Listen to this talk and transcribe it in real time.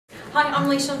Hi, I'm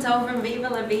Leigh-Chantelle from Viva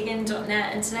and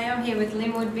today I'm here with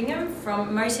Linwood Bingham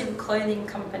from Motive Clothing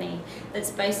Company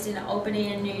that's based in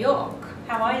Albany and New York.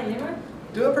 How are you, Linwood?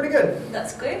 Doing pretty good.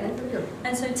 That's good. Doing pretty good.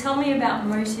 And so tell me about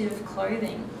Motive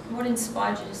Clothing. What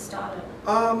inspired you to start it?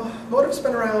 Motive's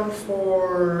been around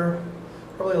for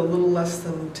probably a little less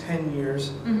than 10 years.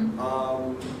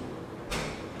 Mm-hmm.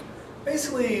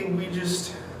 Basically, we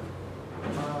just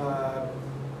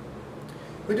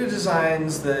we do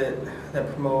designs that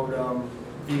promote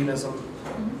veganism.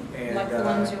 Mm-hmm. And like the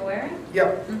ones you're wearing?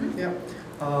 Yep. Mm-hmm. Yep.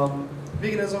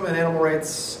 Veganism and animal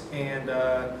rights and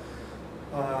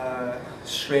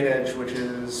straight edge, which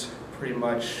is pretty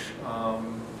much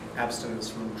abstinence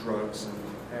from drugs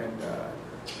and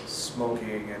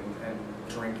smoking and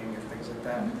drinking and things like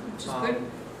that. Mm-hmm. Which is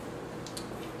good.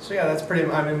 So yeah, that's pretty.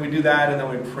 I mean, we do that, and then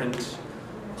we print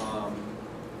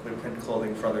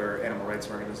clothing for other animal rights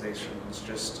organizations,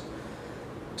 just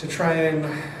to try and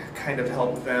kind of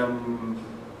help them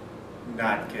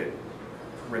not get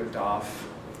ripped off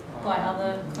By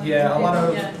other yeah, people.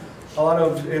 a lot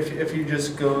of if you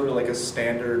just go to like a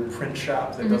standard print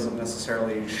shop that Mm-hmm. doesn't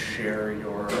necessarily share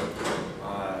your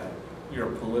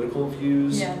political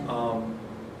views, Yeah.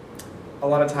 a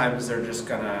lot of times they're just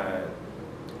gonna,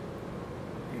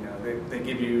 they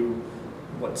give you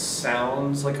what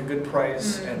sounds like a good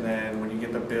price, Mm-hmm. and then when you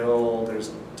get the bill,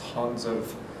 there's tons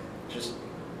of just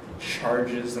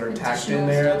charges that are tacked in Additional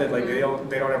there stuff. that like they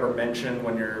don't ever mention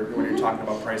when you're Mm-hmm. talking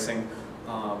about pricing.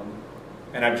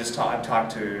 And I've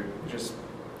talked to just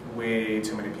way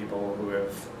too many people who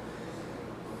have,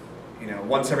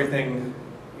 once everything,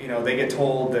 they get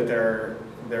told that they're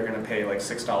going to pay like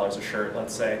 $6 a shirt,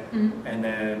 let's say, Mm-hmm. and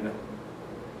then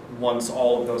once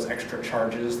all of those extra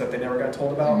charges that they never got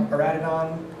told about Mm-hmm. are added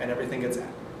on and everything gets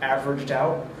averaged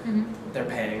out, Mm-hmm. they're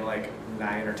paying like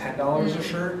 $9 or $10 a Mm-hmm.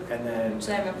 shirt, and then Which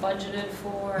they haven't budgeted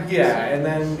for. yeah, and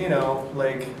then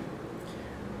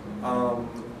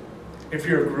if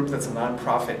you're a group that's a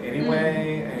nonprofit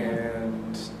anyway,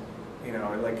 and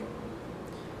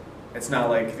it's not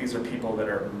like these are people that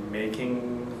are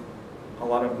making a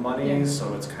lot of money, Yeah.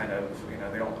 so it's kind of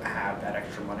they don't have that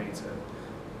extra money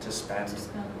to spend. That's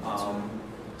right.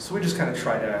 So we just kind of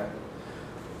try to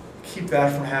keep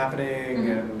that from happening,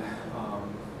 Mm-hmm. and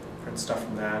print stuff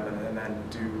from them, and then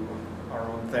do our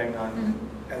own thing on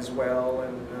Mm-hmm. as well,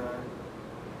 and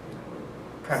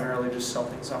primarily just sell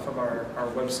things off of our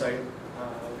website,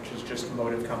 which is just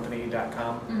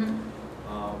motivecompany.com. Mm-hmm.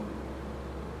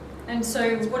 And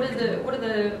so,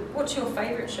 what's your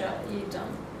favorite shirt you've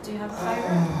done? Do you have a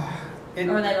favorite,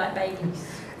 or are they like babies?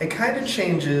 It kind of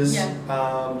changes,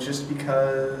 Yeah. just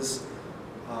because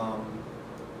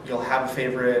you'll have a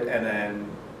favorite and then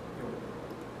you'll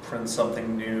print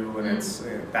something new, and it's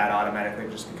that automatically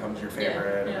just becomes your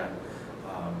favorite. Yeah. And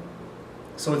then,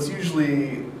 so it's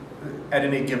usually at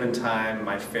any given time,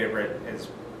 my favorite is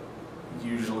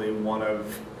usually one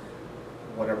of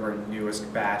whatever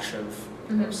newest batch of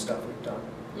Mm-hmm. stuff we've done.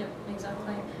 Yep,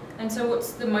 exactly. And so,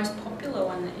 what's the most popular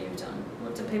one that you've done?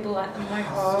 What do people like the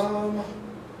most?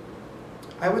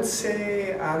 I would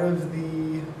say out of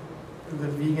the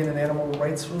vegan and animal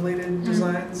rights related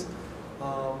designs,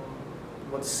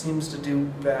 what seems to do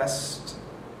best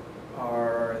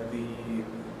are the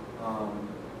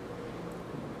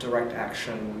direct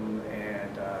action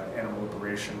and animal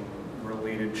liberation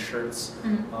related shirts.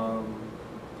 Mm-hmm.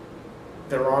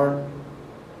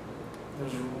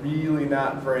 There's really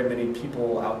not very many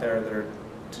people out there that are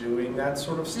doing that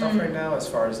sort of stuff right now, as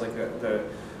far as like the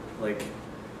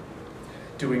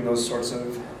doing those sorts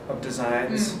of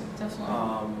designs. Definitely.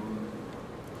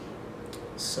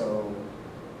 So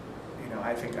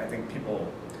I think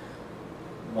people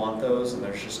want those, and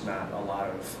there's just not a lot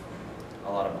of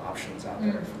options out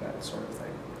there for that sort of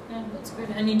thing. Yeah, that's good.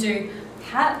 And you do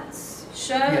hats, shirts,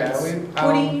 Yeah,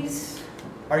 hoodies.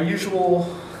 Our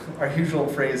usual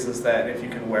phrase is that if you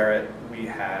can wear it, we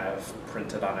have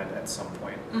printed on it at some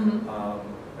point.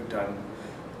 Mm-hmm. We've done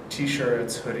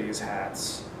t-shirts, hoodies,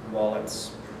 hats,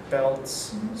 wallets,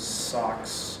 belts, Mm-hmm.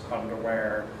 socks,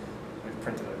 underwear. We've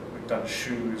printed it. We've done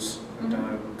shoes. We've Mm-hmm.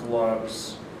 done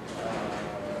gloves.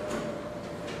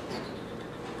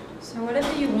 So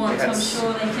whatever you want, We had I'm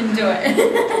sure they can do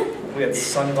it. We had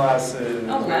sunglasses.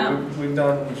 Oh, wow. We've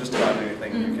done just about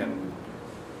anything Mm-hmm. you can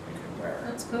wear.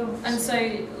 That's cool. And so,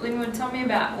 Linwood, tell me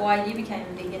about why you became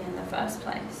vegan in the first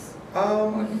place.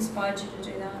 What inspired you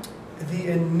to do that?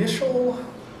 The initial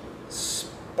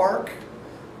spark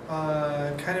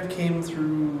kind of came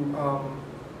through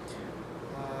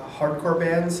hardcore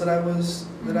bands that I was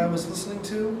listening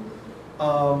to,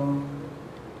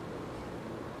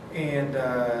 and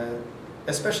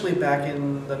especially back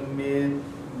in the mid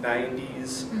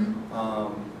 90s.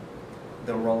 Mm.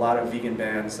 There were a lot of vegan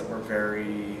bands that were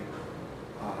very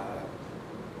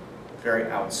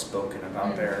outspoken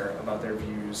about their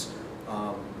views.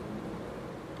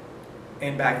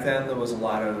 And back then there was a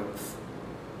lot of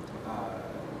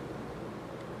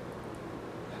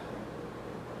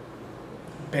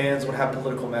bands would have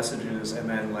political messages, and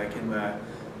then like in the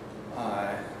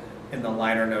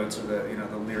liner notes or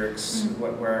the lyrics,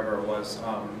 wherever it was,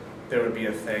 there would be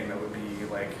a thing that would be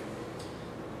like,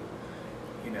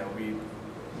 we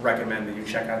recommend that you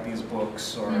check out these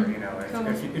books, or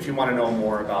if you want to know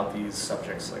more about these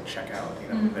subjects, like check out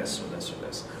this or this or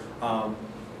this.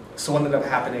 So what ended up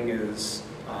happening is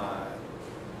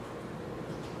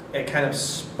it kind of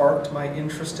sparked my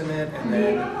interest in it, and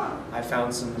then I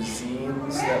found some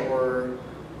zines that were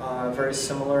very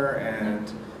similar,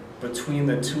 and between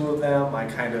the two of them I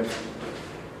kind of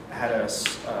had a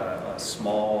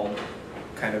small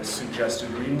kind of suggested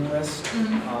reading list,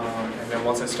 and then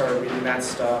once I started reading that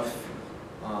stuff,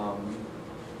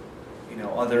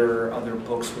 other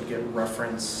books would get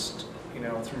referenced,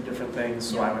 through different things.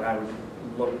 So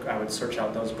I would search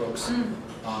out those books, and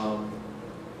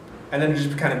then it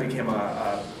just kind of became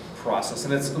a process.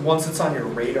 And once it's on your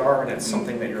radar and it's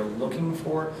something that you're looking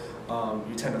for,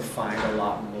 you tend to find a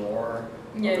lot more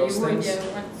of those things.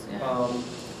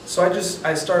 So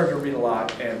I started to read a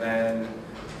lot, and then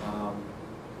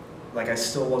I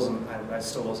still wasn't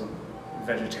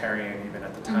vegetarian even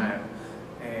at the time,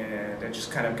 and it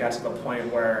just kind of got to the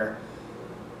point where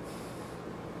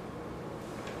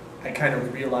I kind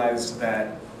of realized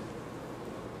that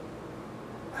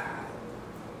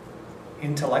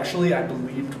intellectually I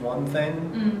believed one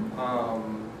thing,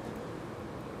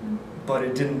 but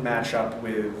it didn't match up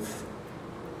with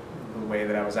the way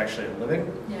that I was actually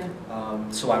living.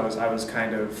 So I was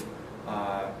kind of,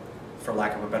 for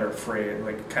lack of a better phrase,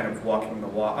 like kind of walking the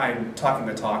walk. I'm talking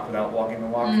the talk without walking the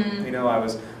walk.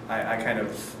 I kind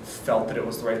of felt that it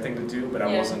was the right thing to do, but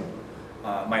I wasn't.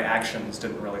 My actions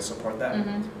didn't really support that.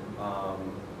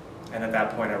 And at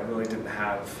that point, I really didn't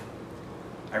have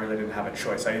a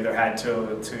choice. I either had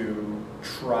to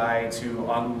try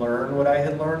to unlearn what I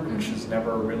had learned, which is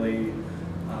never really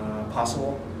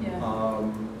possible,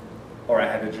 or I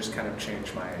had to just kind of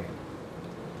change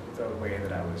the way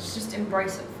that I was just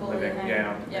embrace it fully. Living.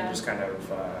 And just kind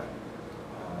of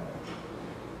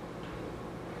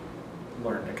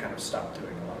learn to kind of stop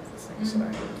doing a lot of the things that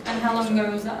I did. And how long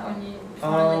ago was that when you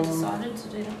finally decided to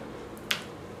do that?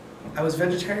 I was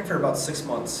vegetarian for about 6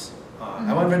 months.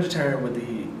 I went vegetarian with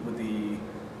the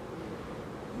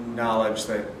knowledge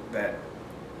that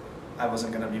I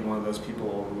wasn't going to be one of those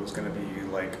people who was going to be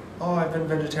like, oh, I've been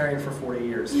vegetarian for 40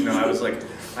 years. I was like,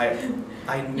 I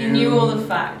knew. You knew all the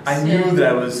facts. I knew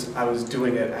that I was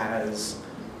doing it as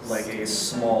like a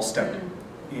small step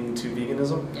into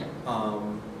veganism.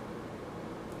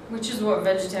 Which is what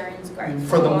vegetarians are great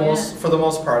for the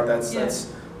most part. That's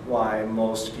why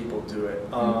most people do it.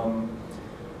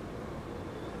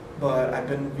 But I've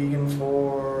been vegan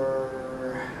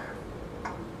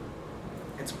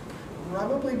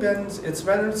it's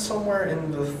been somewhere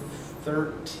in the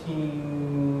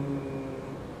 13,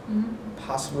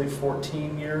 possibly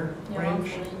 14 year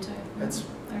range. It's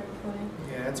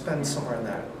been somewhere in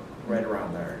that, right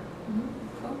around there.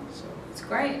 Cool. So it's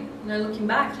great. No looking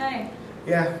back, hey?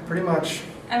 Yeah, pretty much.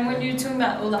 And when you were talking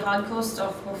about all the hardcore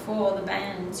stuff before the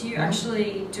bands, you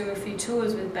actually do a few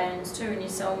tours with bands too, and you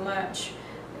sell merch.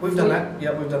 We've done that.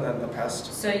 Yeah, we've done that in the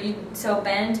past. So you sell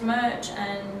band merch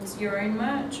and your own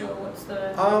merch, or what's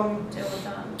the deal with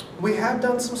that? We have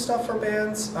done some stuff for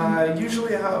bands.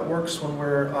 Usually how it works when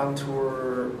we're on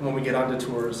tour, when we get onto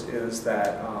tours, is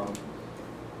that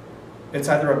it's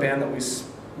either a band that we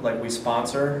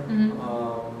sponsor,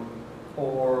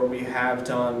 or we have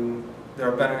done. There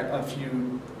have been a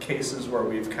few cases where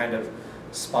we've kind of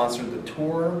sponsored the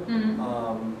tour,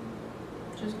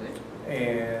 which is good.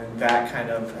 And that kind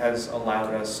of has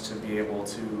allowed us to be able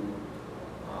to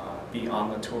be on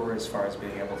the tour as far as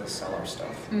being able to sell our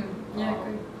stuff. Great.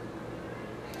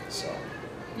 So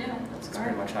that's great.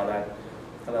 pretty much how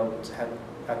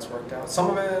that's worked out.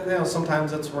 Some of it,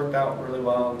 sometimes it's worked out really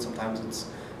well, and sometimes it's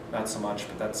not so much.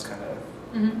 But that's kind of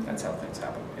that's how things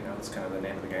happen. It's kind of the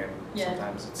name of the game.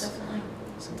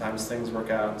 Sometimes things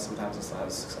work out, and sometimes it's not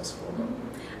as successful. But.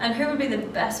 And who would be the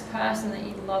best person that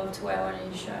you'd love to wear one of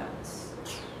your shirts?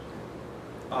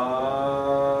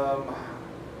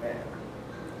 Man.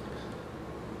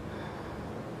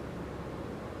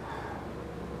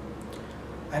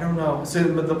 I don't know.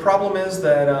 So, but the problem is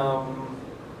that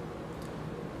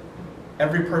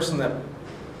every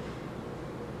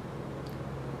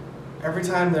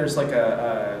time there's like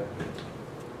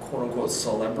quote unquote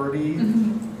celebrity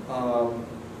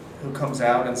who comes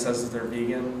out and says that they're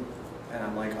vegan, and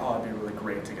I'm like, oh, it'd be really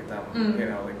great to get them, you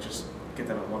know, like just get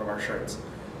them in one of our shirts.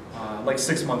 Like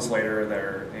 6 months later,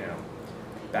 they're, you know,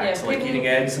 back to like eating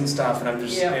eggs and stuff, and I'm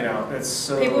just, you know, it's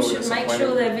so people should make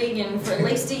sure they're vegan for at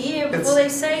least a year before they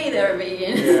say they're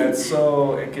vegan. Yeah, it's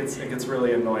so, it gets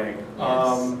really annoying.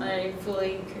 Yes, I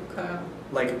fully concur.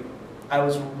 Like, I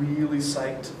was really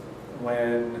psyched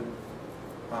when,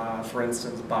 for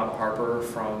instance, Bob Harper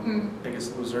from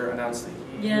Biggest Loser announced that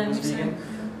he was vegan,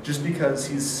 just because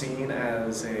he's seen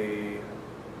as a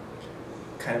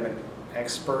kind of an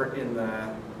expert in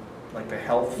the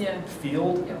health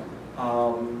field.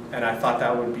 And I thought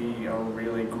that would be a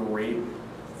really great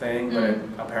thing, but it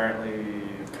apparently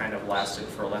kind of lasted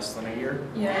for less than a year.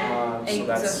 Eggs,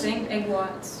 I think, egg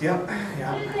whites. Yeah.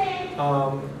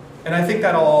 And I think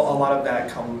that a lot of that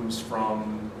comes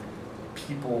from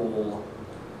people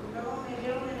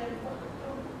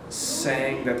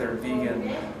saying that they're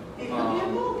vegan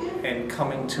and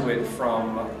coming to it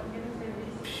from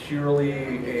purely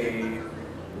a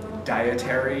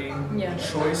dietary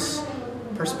choice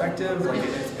perspective. Like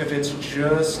if it's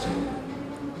just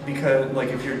because, like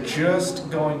if you're just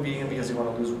going vegan because you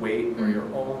want to lose weight, or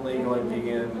you're only going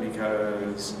vegan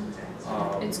because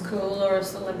it's cool or a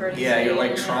celebrity. Yeah, you're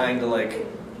like trying to like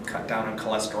cut down on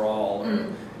cholesterol or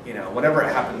you know, whatever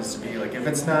it happens to be. Like if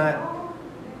it's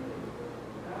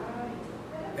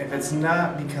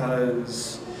not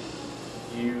because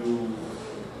you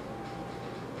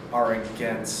are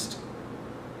against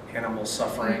animal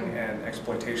suffering and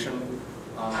exploitation,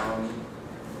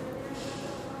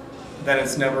 then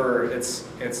it's never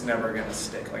gonna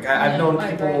stick. Like I've known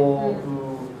people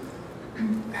who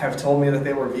have told me that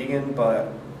they were vegan,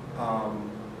 but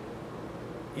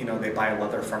you know, they buy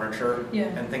leather furniture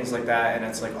and things like that, and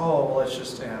it's like, oh, well, it's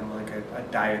just I'm like a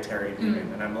dietary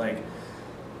vegan, and I'm like,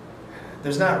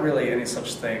 there's not really any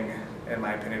such thing, in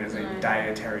my opinion, as a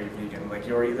dietary vegan. Like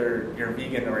you're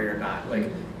vegan or you're not. Like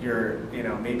you're, you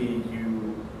know, maybe you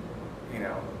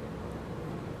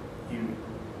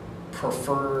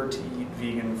prefer to eat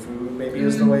vegan food, maybe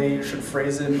is the way you should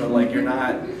phrase it, but like you're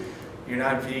not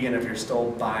vegan if you're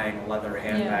still buying leather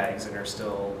handbags and you're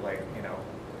still like, you know,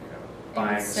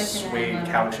 buying suede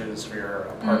couches for your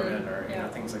apartment or you know,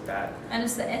 things like that. And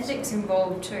it's the ethics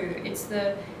involved too. It's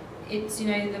you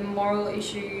know, the moral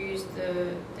issues,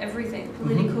 the everything,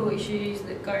 political issues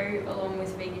that go along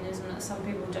with veganism that some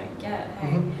people don't get.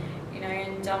 Hey, you know,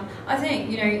 and I think,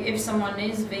 you know, if someone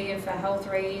is vegan for health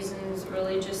reasons,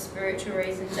 religious, spiritual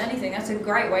reasons, anything, that's a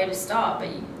great way to start. But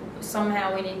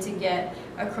somehow we need to get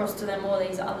across to them all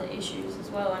these other issues as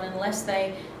well. And unless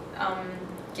they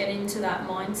get into that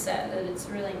mindset that it's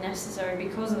really necessary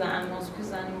because of the animals, because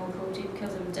of animal cruelty,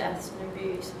 because of deaths and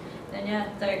abuse, then I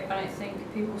don't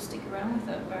think people stick around with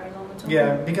it very long at all.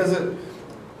 Yeah, because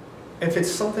if it's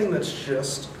something that's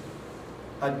just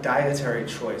a dietary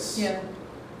choice,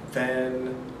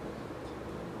 then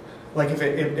like if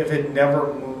it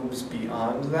never moves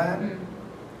beyond that,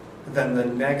 then the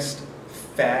next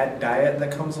fad diet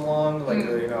that comes along, like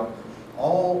you know,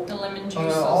 all the lemon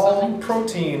juice, all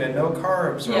protein and no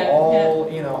carbs, or all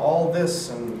you know, all this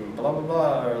and blah blah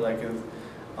blah, or like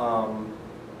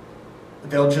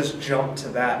they'll just jump to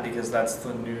that because that's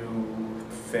the new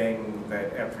thing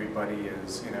that everybody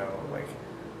is, you know,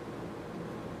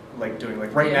 like doing.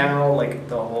 Like right now, like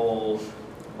the whole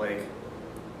like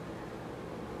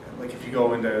if you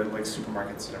go into like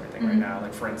supermarkets and everything right now,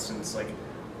 like for instance, like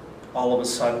all of a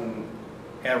sudden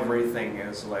everything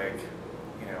is like,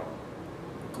 you know,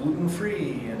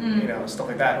 gluten-free and you know, stuff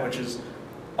like that, which is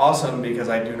awesome because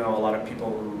I do know a lot of people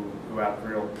who have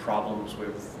real problems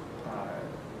with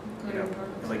you know,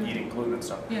 like eating gluten and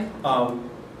stuff.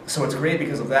 So it's great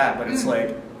because of that, but it's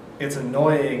like, it's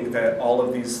annoying that all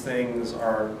of these things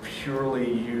are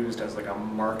purely used as like a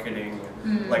marketing,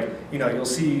 like, you know, you'll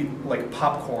see like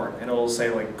popcorn and it'll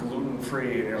say like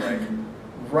gluten-free and you're like,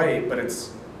 right, but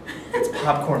it's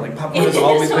popcorn. Like popcorn has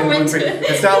always been gluten-free.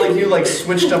 It's not like you like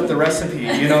switched up the recipe,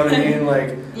 you know what I mean?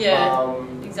 Like,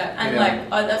 exactly. And like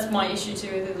that's my issue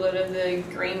too with a lot of the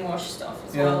greenwash stuff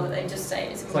as well. That they just say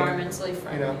it's environmentally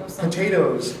friendly, you know, or something.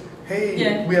 Potatoes.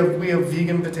 Hey, we have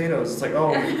vegan potatoes. It's like,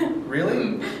 oh,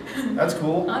 really? That's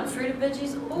cool. I'm fruit and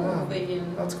veggies, all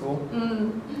vegan. That's cool.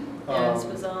 Yeah, it's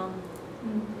bizarre.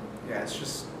 Yeah, it's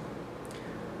just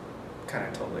kind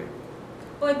of totally.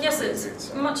 Well, I guess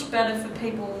it's much better for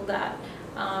people that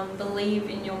believe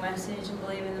in your message and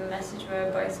believe in the message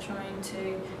we're both trying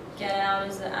to get out,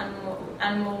 is that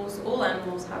all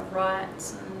animals have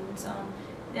rights, and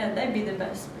they'd be the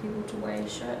best people to wear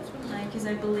shirts, wouldn't they? Because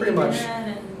they believe Pretty much. in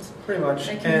it and Pretty much.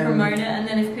 they can promote it. And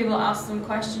then if people ask them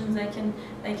questions, they can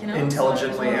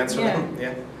intelligently answer them.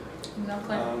 Yeah.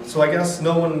 Exactly. So I guess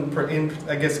no one,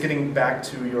 I guess getting back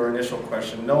to your initial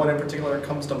question, no one in particular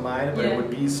comes to mind, but it would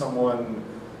be someone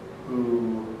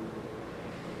who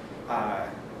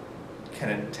can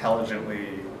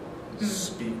intelligently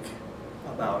speak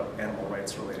about animal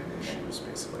rights related issues,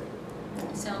 basically.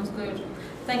 Sounds good.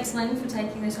 Thanks, Lynn, for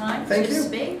taking the time Thank to you.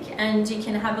 speak. And you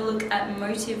can have a look at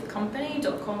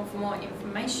motivecompany.com for more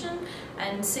information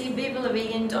and see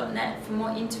vivalavegan.net for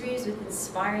more interviews with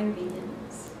inspiring vegans.